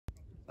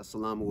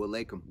Assalamu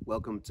alaikum.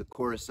 Welcome to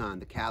Khorasan,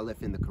 the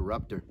Caliph and the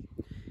Corruptor.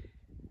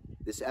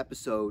 This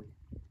episode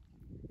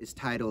is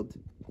titled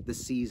The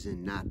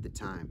Season, Not the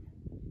Time.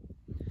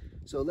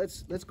 So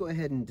let's go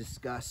ahead and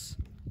discuss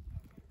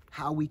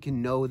how we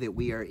can know that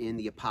we are in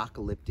the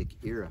apocalyptic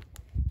era.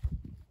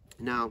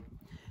 Now,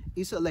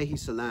 Isa alayhi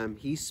salam,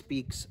 he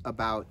speaks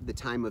about the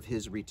time of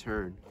his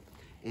return.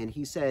 And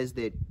he says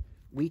that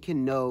we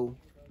can know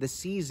the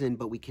season,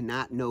 but we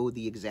cannot know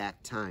the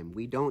exact time.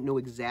 We don't know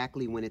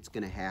exactly when it's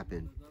going to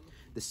happen.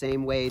 The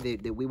same way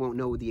that we won't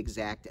know the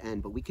exact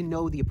end, but we can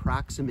know the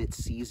approximate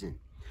season.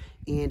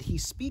 And he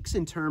speaks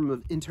in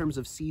terms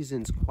of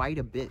seasons quite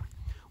a bit.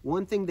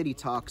 One thing that he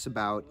talks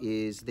about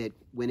is that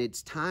when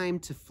it's time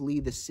to flee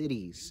the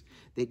cities,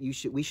 that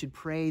we should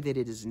pray that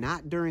it is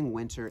not during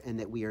winter and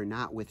that we are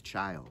not with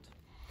child.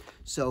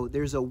 So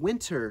there's a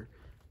winter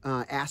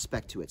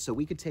aspect to it. So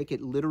we could take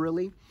it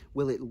literally.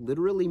 Will it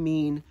literally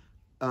mean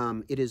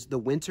it is the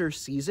winter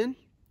season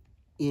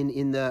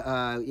in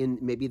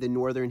maybe the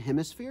northern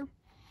hemisphere?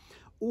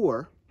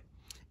 Or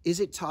is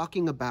it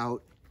talking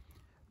about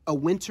a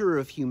winter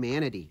of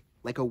humanity,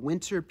 like a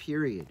winter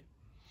period?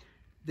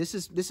 This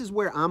is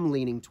where I'm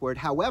leaning toward.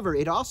 However,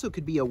 it also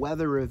could be a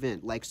weather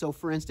event. Like, so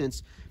for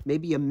instance,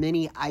 maybe a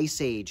mini ice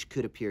age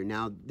could appear.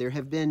 Now, there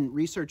have been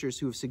researchers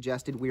who have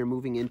suggested we are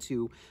moving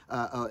into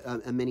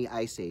a mini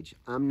ice age.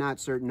 I'm not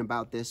certain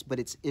about this, but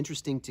it's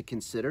interesting to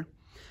consider.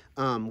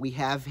 We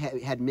have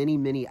had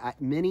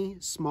many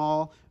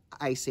small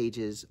ice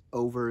ages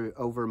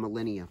over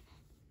millennia.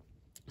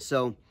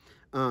 So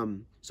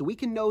we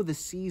can know the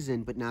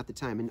season, but not the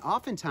time. And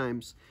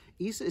oftentimes,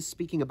 Isa is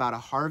speaking about a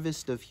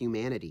harvest of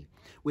humanity,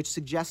 which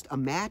suggests a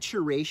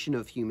maturation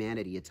of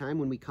humanity, a time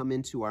when we come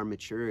into our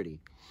maturity.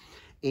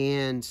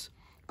 And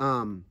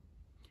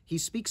he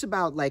speaks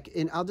about,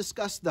 and I'll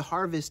discuss the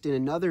harvest in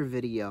another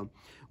video,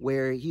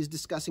 where he's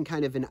discussing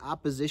kind of an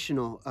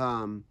oppositional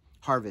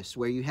harvest,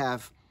 where you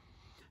have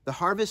the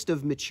harvest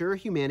of mature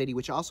humanity,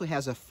 which also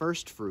has a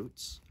first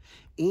fruits.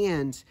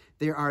 And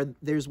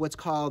there's what's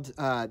called,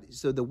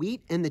 so the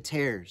wheat and the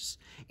tares.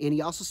 And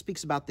he also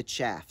speaks about the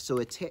chaff. So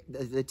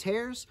the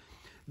tares,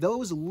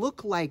 those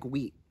look like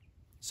wheat.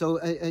 So,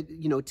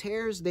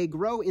 tares, they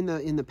grow in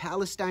the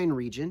Palestine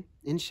region,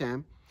 in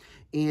Sham.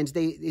 And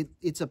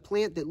it's a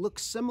plant that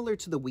looks similar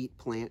to the wheat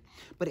plant,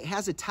 but it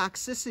has a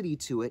toxicity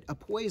to it, a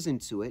poison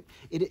to it.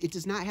 It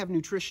does not have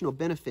nutritional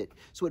benefit.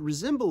 So it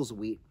resembles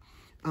wheat,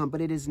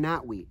 but it is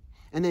not wheat.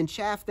 And then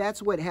chaff,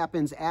 that's what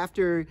happens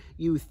after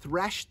you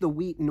thresh the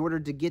wheat in order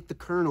to get the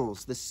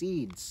kernels, the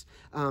seeds,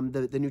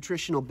 the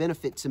nutritional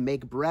benefit to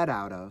make bread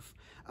out of.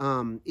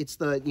 It's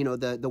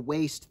the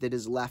waste that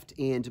is left,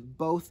 and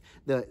both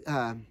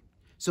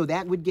so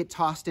that would get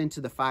tossed into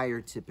the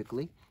fire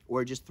typically,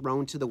 or just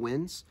thrown to the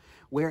winds.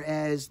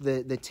 Whereas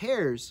the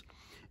tares,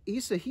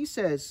 Isa, he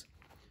says,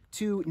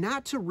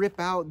 not to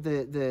rip out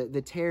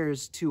the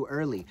tares too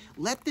early.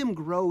 Let them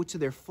grow to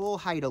their full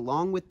height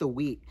along with the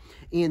wheat.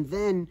 And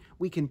then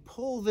we can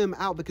pull them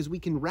out because we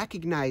can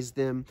recognize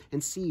them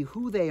and see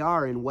who they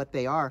are and what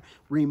they are.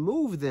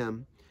 Remove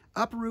them,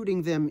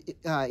 uprooting them,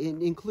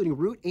 including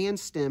root and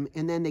stem,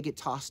 and then they get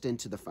tossed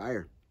into the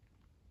fire.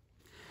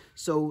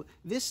 So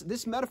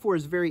this metaphor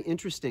is very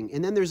interesting.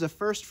 And then there's a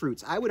first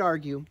fruits. I would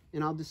argue,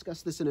 and I'll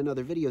discuss this in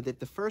another video, that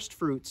the first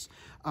fruits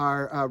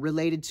are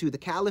related to the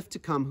Caliph to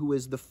come, who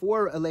is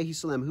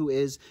who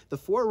is the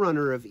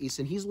forerunner of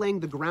Isa, and he's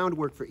laying the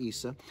groundwork for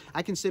Isa.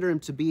 I consider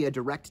him to be a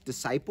direct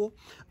disciple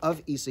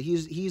of Isa.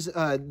 He's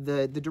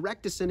the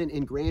direct descendant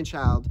and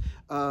grandchild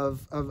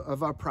of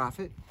our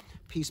prophet,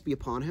 peace be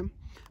upon him.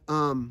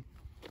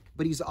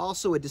 But he's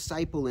also a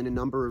disciple in a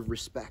number of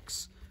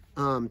respects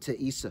to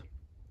Isa.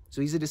 So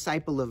he's a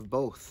disciple of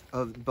both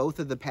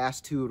of the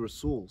past two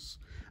Rasuls.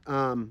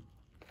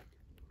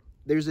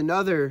 There's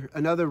another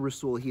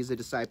Rasul he's a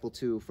disciple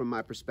to from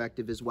my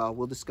perspective as well.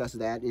 We'll discuss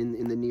that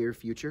in the near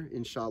future,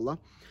 inshallah.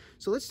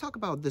 So let's talk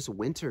about this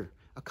winter,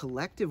 a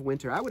collective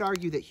winter. I would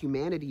argue that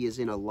humanity is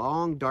in a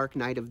long, dark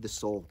night of the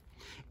soul.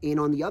 And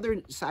on the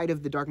other side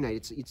of the dark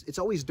night, it's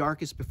always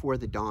darkest before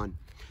the dawn.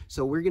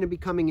 So we're going to be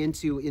coming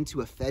into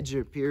a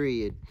Fajr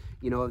period,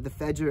 of the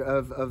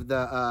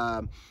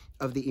Fajr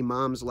of the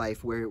Imam's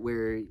life,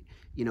 where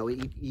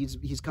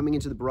he's coming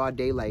into the broad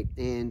daylight,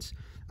 and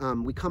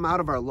we come out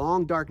of our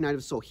long dark night of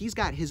the soul. He's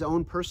got his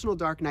own personal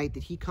dark night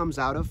that he comes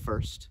out of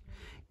first,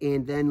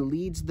 and then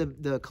leads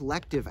the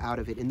collective out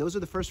of it. And those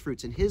are the first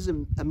fruits. And his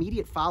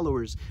immediate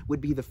followers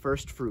would be the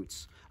first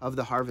fruits of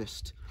the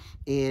harvest.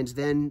 And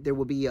then there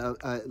will be a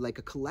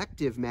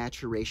collective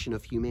maturation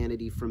of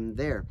humanity from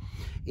there.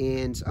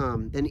 And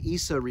then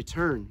Isa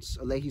returns,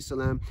 alayhi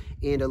salam,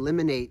 and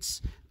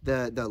eliminates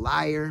the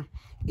liar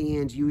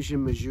and Yeshua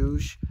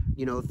Majuj,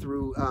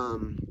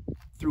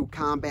 through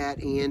combat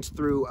and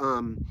through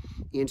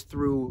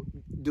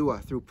dua,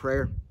 through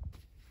prayer.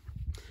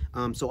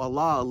 So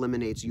Allah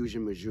eliminates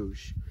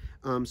Yeshua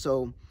Majuj.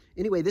 So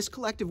anyway, this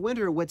collective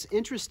winter, what's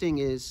interesting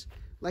is,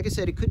 like I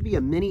said, it could be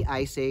a mini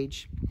ice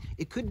age.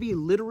 It could be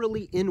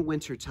literally in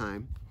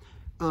wintertime.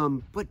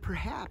 But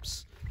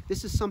perhaps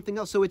this is something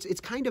else. So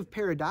it's kind of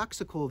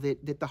paradoxical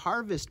that the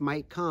harvest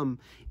might come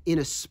in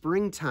a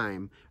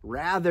springtime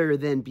rather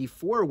than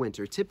before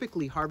winter.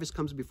 Typically, harvest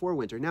comes before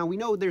winter. Now, we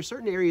know there are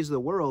certain areas of the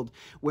world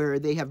where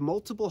they have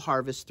multiple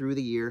harvests through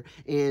the year,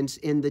 and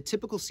the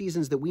typical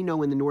seasons that we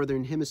know in the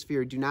Northern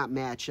Hemisphere do not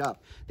match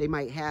up. They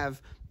might have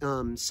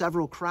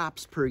several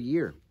crops per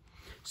year.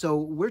 So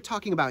we're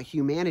talking about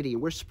humanity,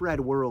 and we're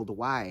spread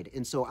worldwide.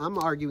 And so I'm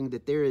arguing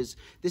that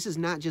this is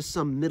not just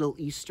some Middle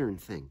Eastern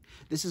thing.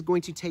 This is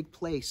going to take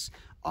place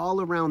all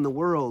around the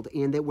world,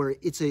 and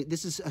that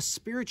this is a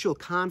spiritual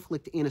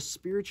conflict and a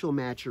spiritual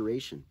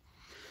maturation.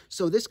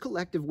 So this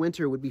collective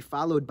winter would be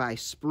followed by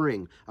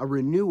spring, a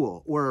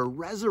renewal or a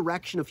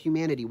resurrection of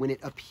humanity, when it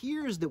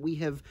appears that we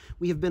have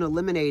been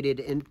eliminated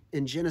and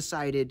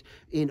genocided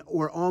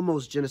or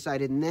almost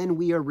genocided, and then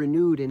we are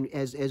renewed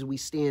as we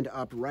stand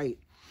upright.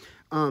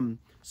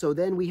 So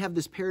then we have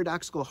this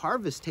paradoxical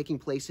harvest taking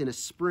place in a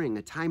spring,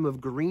 a time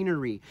of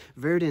greenery,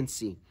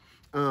 verdancy.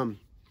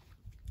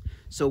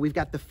 So we've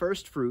got the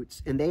first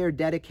fruits, and they are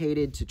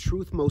dedicated to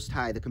truth most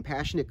high, the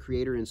compassionate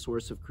creator and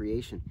source of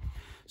creation.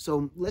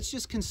 So let's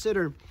just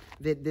consider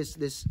that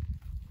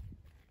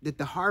that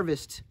the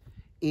harvest,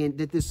 and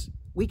that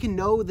we can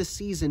know the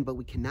season, but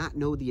we cannot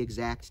know the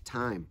exact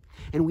time.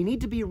 And we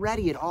need to be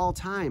ready at all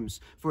times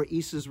for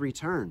Isa's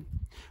return.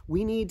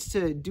 We need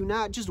to do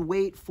not just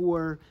wait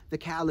for the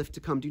Caliph to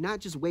come. Do not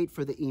just wait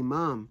for the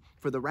Imam,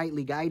 for the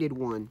rightly guided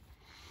one.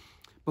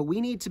 But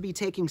we need to be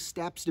taking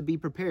steps to be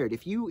prepared.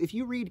 If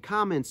you read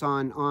comments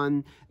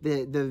on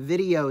the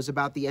videos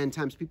about the end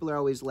times, people are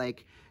always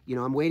like,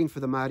 I'm waiting for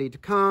the Mahdi to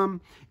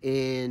come,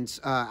 and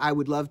I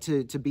would love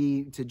to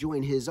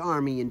join his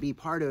army and be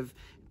part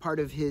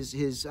of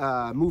his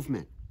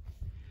movement.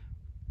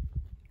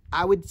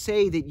 I would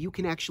say that you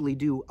can actually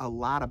do a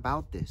lot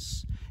about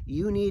this.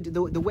 You need,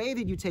 the way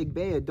that you take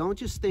bay'ah, don't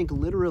just think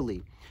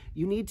literally.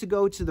 You need to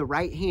go to the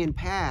right-hand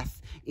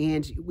path,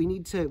 and we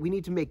need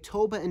to make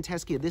Tobah and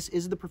Tazkiyah. This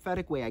is the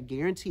prophetic way. I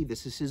guarantee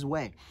this is his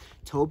way.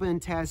 Tobah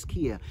and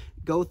Tazkiyah.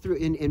 Go through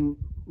and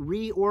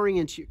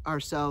reorient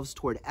ourselves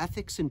toward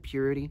ethics and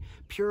purity,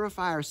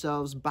 purify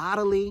ourselves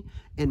bodily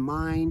and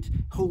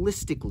mind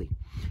holistically.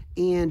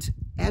 And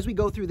as we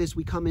go through this,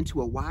 we come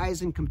into a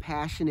wise and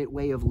compassionate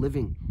way of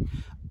living,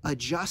 a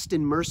just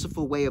and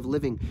merciful way of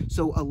living.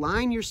 So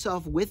align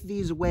yourself with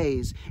these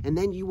ways, and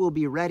then you will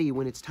be ready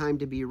when it's time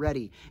to be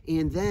ready.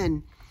 And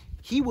then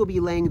he will be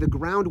laying the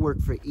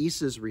groundwork for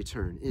Isa's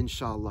return,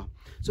 inshallah.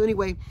 So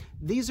anyway,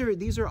 these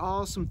are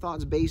all some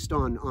thoughts based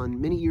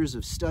on many years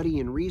of study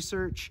and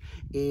research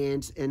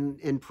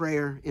and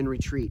prayer and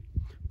retreat.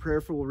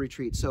 Prayerful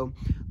retreat. So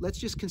let's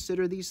just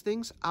consider these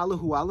things.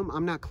 Allahu alam.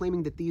 I'm not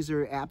claiming that these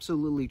are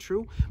absolutely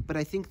true, but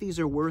I think these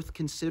are worth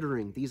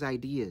considering, these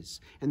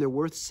ideas, and they're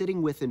worth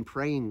sitting with and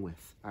praying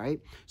with. All right?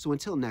 So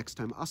until next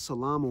time,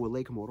 assalamu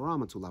alaikum wa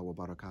rahmatullahi wa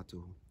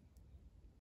barakatuhu.